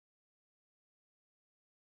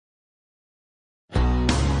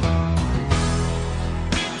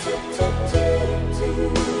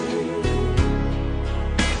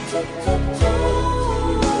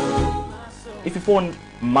you phoned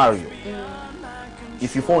Mario,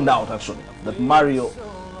 if you found out actually that Mario,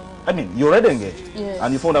 I mean, you're already engaged,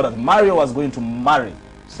 and you found out that Mario was going to marry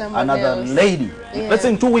another lady, let's say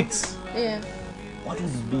in 2 weeks, what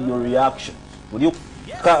would be your reaction? Would you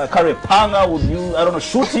carry a panga? Would you, I don't know,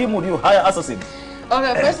 shoot him? Would you hire assassins?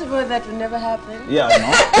 Okay, first of all, that would never happen. Yeah, I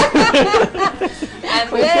know. And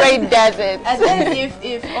we pray it doesn't. And then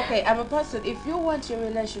if okay, I'm a person, if you want your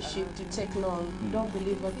relationship to take long, don't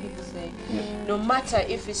believe what people say. No matter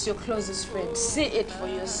if it's your closest friend, see it for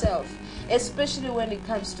yourself. Especially when it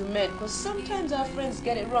comes to men, because sometimes our friends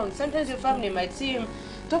get it wrong. Sometimes your family might see him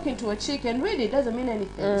talking to a chick and really it doesn't mean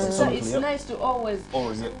anything. So it's nice to always,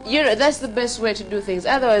 you know, that's the best way to do things.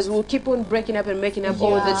 Otherwise, we'll keep on breaking up and making up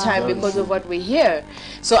all the time because of what we hear.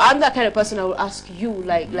 So I'm that kind of person. I will ask you,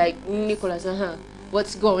 like Nicholas,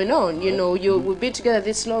 what's going on? You know, we've been together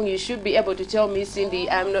this long. You should be able to tell me, Cindy,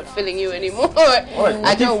 I'm not feeling you anymore.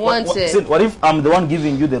 I don't want it. What if I'm the one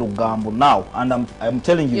giving you the rugambo now, and I'm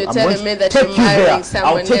telling you, I'm going to take you there.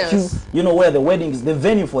 I'll take you, you know, where the wedding is, the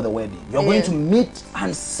venue for the wedding. You're going to meet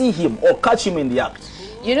and see him or catch him in the act.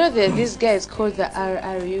 You know, this guy is called the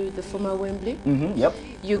RRU, the former Wembley. Yep.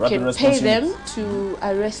 You can pay them to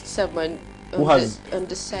arrest someone who has on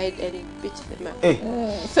the side and beat them up.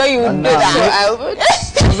 So you would do that? So I would.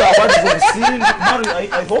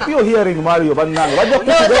 Mario, I hope you're hearing Mario, but now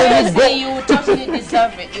seriously, you totally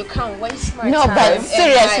deserve it. You can't waste my time. No, but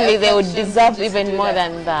seriously, they would deserve even more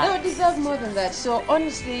than that. They would deserve more than that. So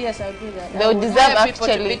honestly, yes, I'll do that. They would deserve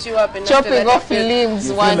actually chopping off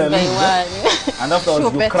limbs one by one. And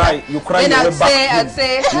afterwards, you cry. Then I'd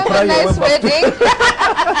say, have a nice wedding.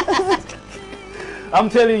 I'm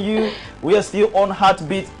telling you, we are still on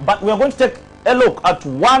Heartbeat, but we are going to take a look at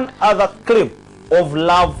one other clip of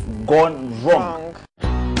love gone wrong.